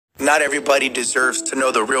not everybody deserves to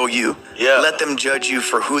know the real you. Yeah. Let them judge you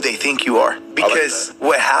for who they think you are. Because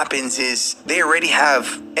what happens is they already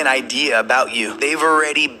have an idea about you. They've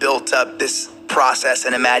already built up this process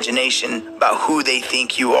and imagination about who they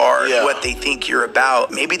think you are, what they think you're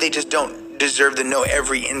about. Maybe they just don't deserve to know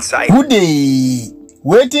every insight. Who they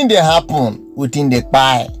waiting they happen within the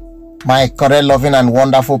pie? My correct, loving, and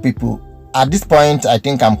wonderful people. At this point, I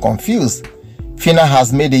think I'm confused. Phyna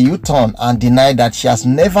has made a U-turn and denied that she has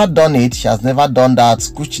never done it. She has never done that,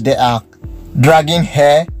 which they are dragging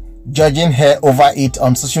her, judging her over it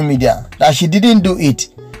on social media. That she didn't do it.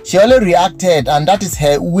 She only reacted, and that is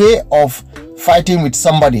her way of fighting with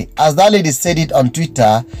somebody. As that lady said it on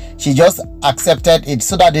Twitter, she just accepted it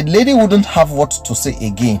so that the lady wouldn't have what to say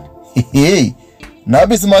again. Hey, no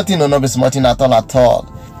be smarting or no be smarting at all.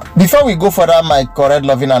 Before we go further, my correct,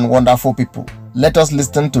 loving, and wonderful people, let us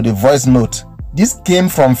listen to the voice note. This came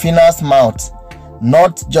from Phyna's mouth,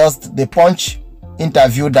 not just the Punch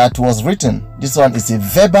interview that was written. This one is a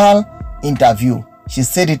verbal interview. She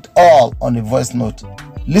said it all on a voice note.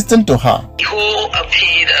 Listen to her. The whole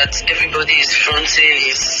appeal that everybody is fronting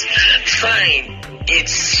is fine.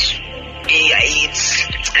 It's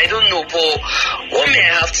I don't know, but what may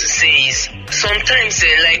I have to say is sometimes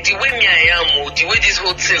like the way me I am, or the way this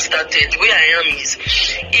whole thing started, the way I am is,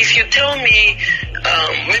 if you tell me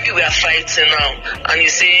maybe we are fighting now and you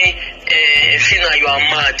say Phyna, you are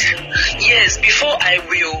mad, yes, before I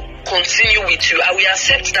will continue with you, I will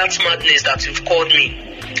accept that madness that you've called me.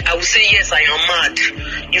 I will say yes, I am mad.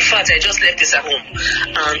 In fact, I just left this at home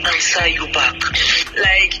and answer you back.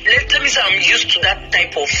 Like, let me say I'm used to that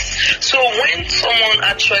type of. So when someone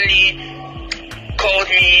actually called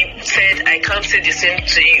me, said I can't say the same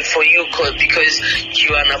to you for you because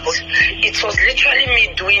you are not. It was literally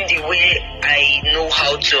me doing the way I know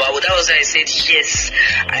how to. That was why I said yes,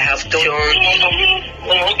 I have done.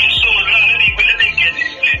 Okay, so let me get this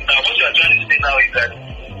straight now. What you are trying to say now is that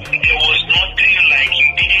there was nothing like you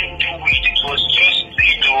didn't do it. It was just,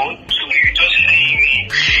 you just saying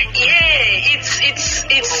it. Yeah,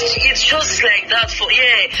 it's just like that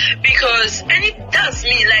because that's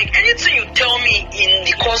me. Like anything you tell me in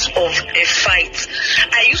the course of a fight,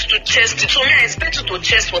 I used to test it. So I expect you to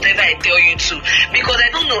test whatever I tell you to, because I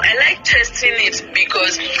don't know. I like testing it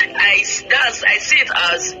because I see it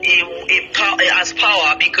as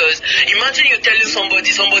power. Because imagine you telling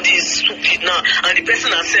somebody is stupid now, and the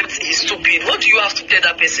person accepts he's stupid. What do you have to tell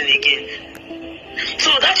that person again?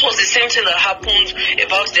 So that was the same thing that happened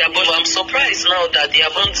about the abortion. I'm surprised now that the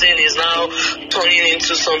abortion is now turning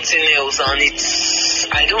into something else, and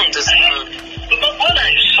I don't understand. But when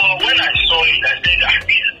I saw it, I said,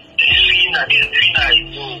 Phyna,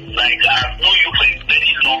 like I've known you for a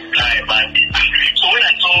very long time, and so when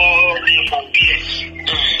I saw him from BS,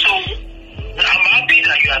 so I'm happy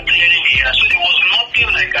that you are clearing here. So there was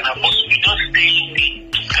nothing like an abortion. We just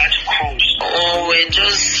stayed catch cruise. Oh, we're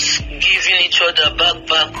just giving each other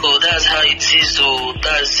back. Oh, that's how it is. Oh,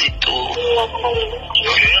 that's it. Oh.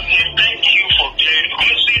 Okay, thank you for clearing.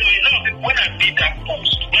 Because when I did that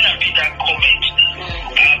post, when I did that comment,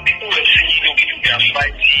 people were saying, okay, we are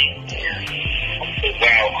fighting.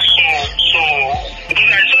 Wow. So because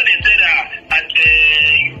I saw they said that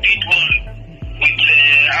you did one with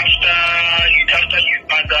after you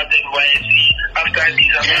had that NYC, after this.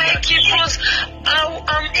 Like it was,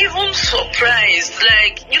 I'm even surprised.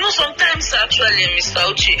 Like, sometimes actually, Mr.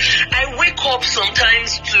 Uche, I wake up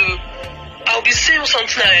sometimes I'll be saying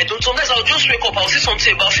something that I don't. Sometimes I'll just wake up, I'll see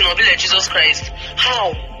something about Phyna, I'll be like, Jesus Christ,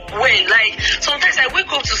 how? When? Like, sometimes I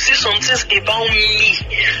wake up to see some things about me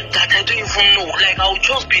that I don't even know. Like, I'll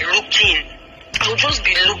just be looking. I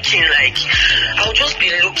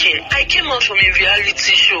came out from a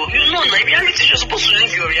reality show. A reality show is supposed to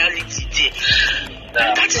live your reality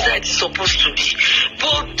there. That is how it's supposed to be.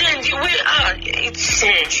 But then the way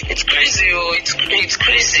it's crazy. It's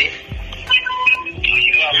crazy.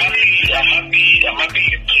 I'm happy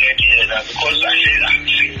you cleared that, because I said I'm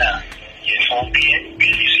Phyna.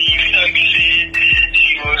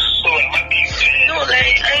 No,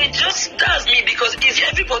 like that's me, because if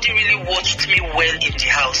everybody really watched me well in the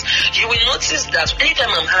house, you will notice that anytime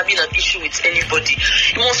I'm having an issue with anybody,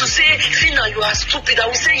 you want to say, Phyna, you are stupid. I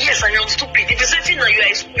will say, yes, I am stupid. If you say, Phyna, you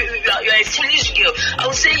are a foolish girl, I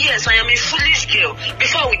will say, yes, I am a foolish girl,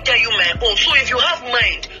 before I will tell you my own. So if you have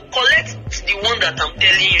mind, collect the one that I'm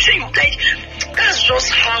telling you. So that's just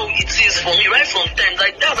how it is for me right from time.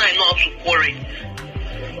 Like, that's how I know how to worry.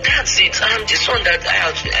 That's it. And this one that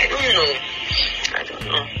I don't know.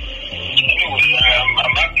 Anyway,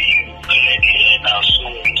 I'm happy you cleared the air now. So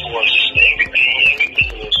it was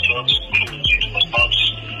everything was just closed. It was not.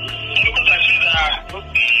 Because I said,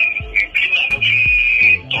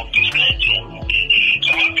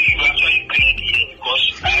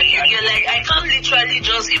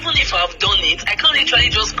 have done it. I can't literally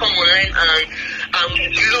just come online and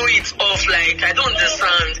blow it off. Like, I don't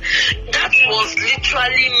understand. That was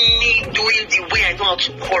literally me doing the way I know how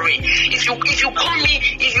to quarry. If you call me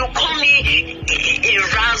a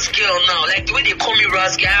Raz girl now, like the way they call me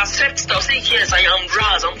Raz girl, I accept it. I'll say yes, I am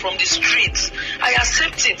Raz. I'm from the streets. I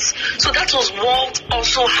accept it. So that was what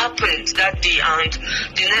also happened that day, and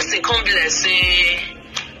the next thing come be like say,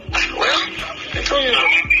 well, I don't know.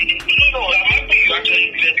 No, maybe you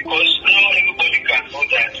actually did because now everybody can know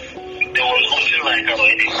that there was nothing like her or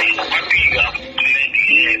anything. Maybe you have cleared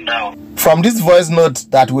the air now. From this voice note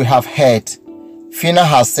that we have heard, Phyna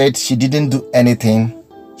has said she didn't do anything.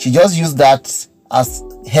 She just used that as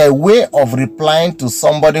her way of replying to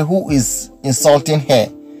somebody who is insulting her.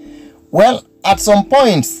 Well, at some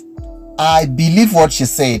points, I believe what she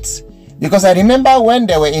said, because I remember when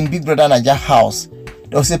they were in Big Brother Naija house,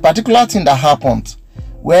 there was a particular thing that happened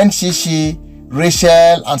when Shishi,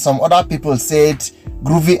 Rachel, and some other people said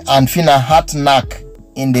Groovy and Phyna had knack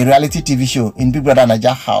in the reality TV show in Big Brother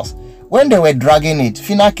Naija house. When they were dragging it,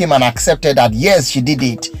 Phyna came and accepted that yes, she did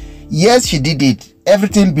it. Yes, she did it.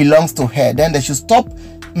 Everything belongs to her. Then they should stop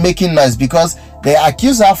making noise because they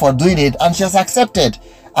accuse her for doing it and she has accepted.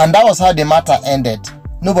 And that was how the matter ended.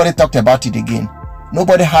 Nobody talked about it again.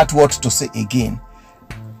 Nobody had what to say again.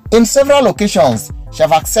 In several occasions, she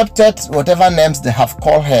have accepted whatever names they have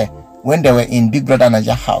called her when they were in Big Brother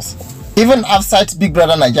Naija house. Even outside Big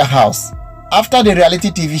Brother Naija house, after the reality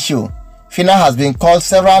TV show, Phyna has been called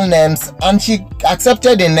several names and she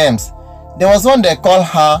accepted the names. There was one they called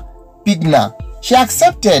her Phyna. She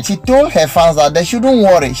accepted. She told her fans that they shouldn't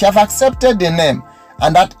worry. She have accepted the name,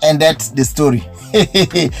 and that ended the story.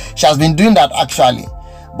 She has been doing that actually.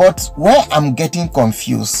 But where I'm getting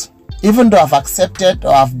confused, even though I've accepted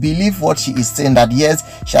or I've believed what she is saying, that yes,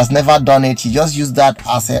 she has never done it, she just used that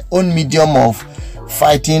as her own medium of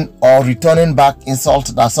fighting or returning back insult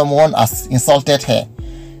that someone has insulted her.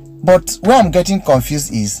 But where I'm getting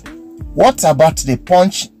confused is, what about the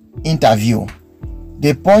Punch interview?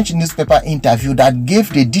 The Punch newspaper interview that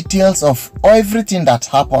gave the details of everything that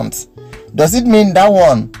happened. Does it mean that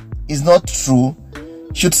one is not true?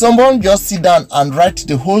 Should someone just sit down and write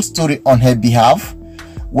the whole story on her behalf?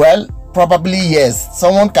 Well, probably yes.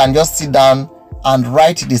 Someone can just sit down and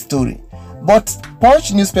write the story. But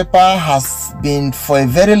Punch newspaper has been for a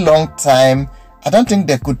very long time. I don't think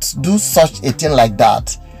they could do such a thing like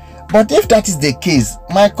that. But if that is the case,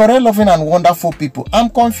 my correct, loving and wonderful people, I'm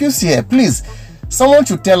confused here. Please, someone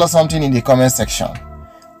should tell us something in the comment section.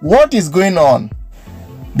 What is going on?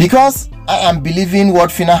 Because I am believing what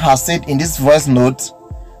Phyna has said in this voice note,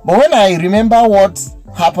 but when I remember what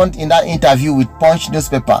happened in that interview with Punch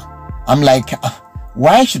newspaper, I'm like,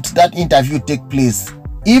 why should that interview take place?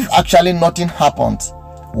 If actually nothing happened,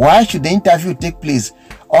 why should the interview take place?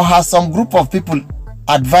 Or has some group of people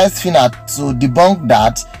advised Phyna to debunk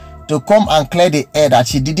that, to come and clear the air that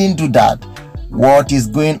she didn't do that? What is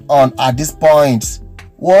going on at this point?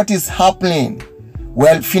 What is happening?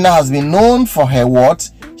 Well, Phyna has been known for her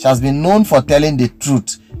words. She has been known for telling the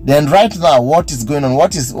truth. Then right now, what is going on?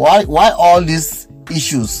 Why all these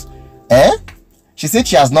issues? She said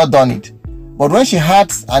she has not done it. But when she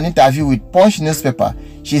had an interview with Punch newspaper,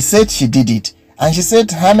 she said she did it. And she said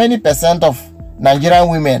how many percent of Nigerian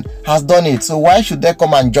women has done it. So why should they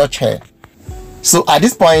come and judge her? So at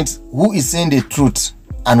this point, who is saying the truth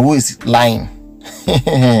and who is lying?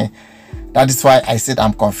 That is why I said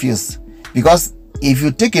I'm confused. Because if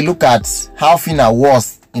you take a look at how Phyna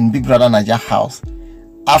was in Big Brother Naija house,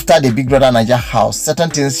 after the Big Brother Naija house, certain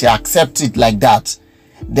things she accepted like that,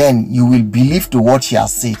 then you will believe to what she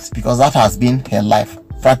has said, because that has been her life.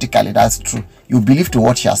 Practically, that's true. You believe to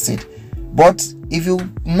what she has said. But if you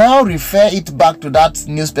now refer it back to that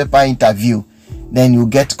newspaper interview, then you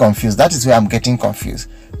get confused. That is where I'm getting confused.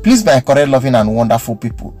 Please, my correct, loving and wonderful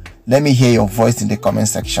people, let me hear your voice in the comment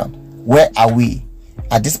section. Where are we?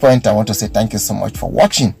 At this point, I want to say thank you so much for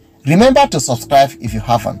watching. Remember to subscribe if you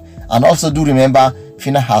haven't. And also do remember,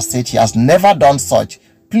 Phyna has said she has never done such.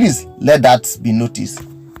 Please let that be noticed.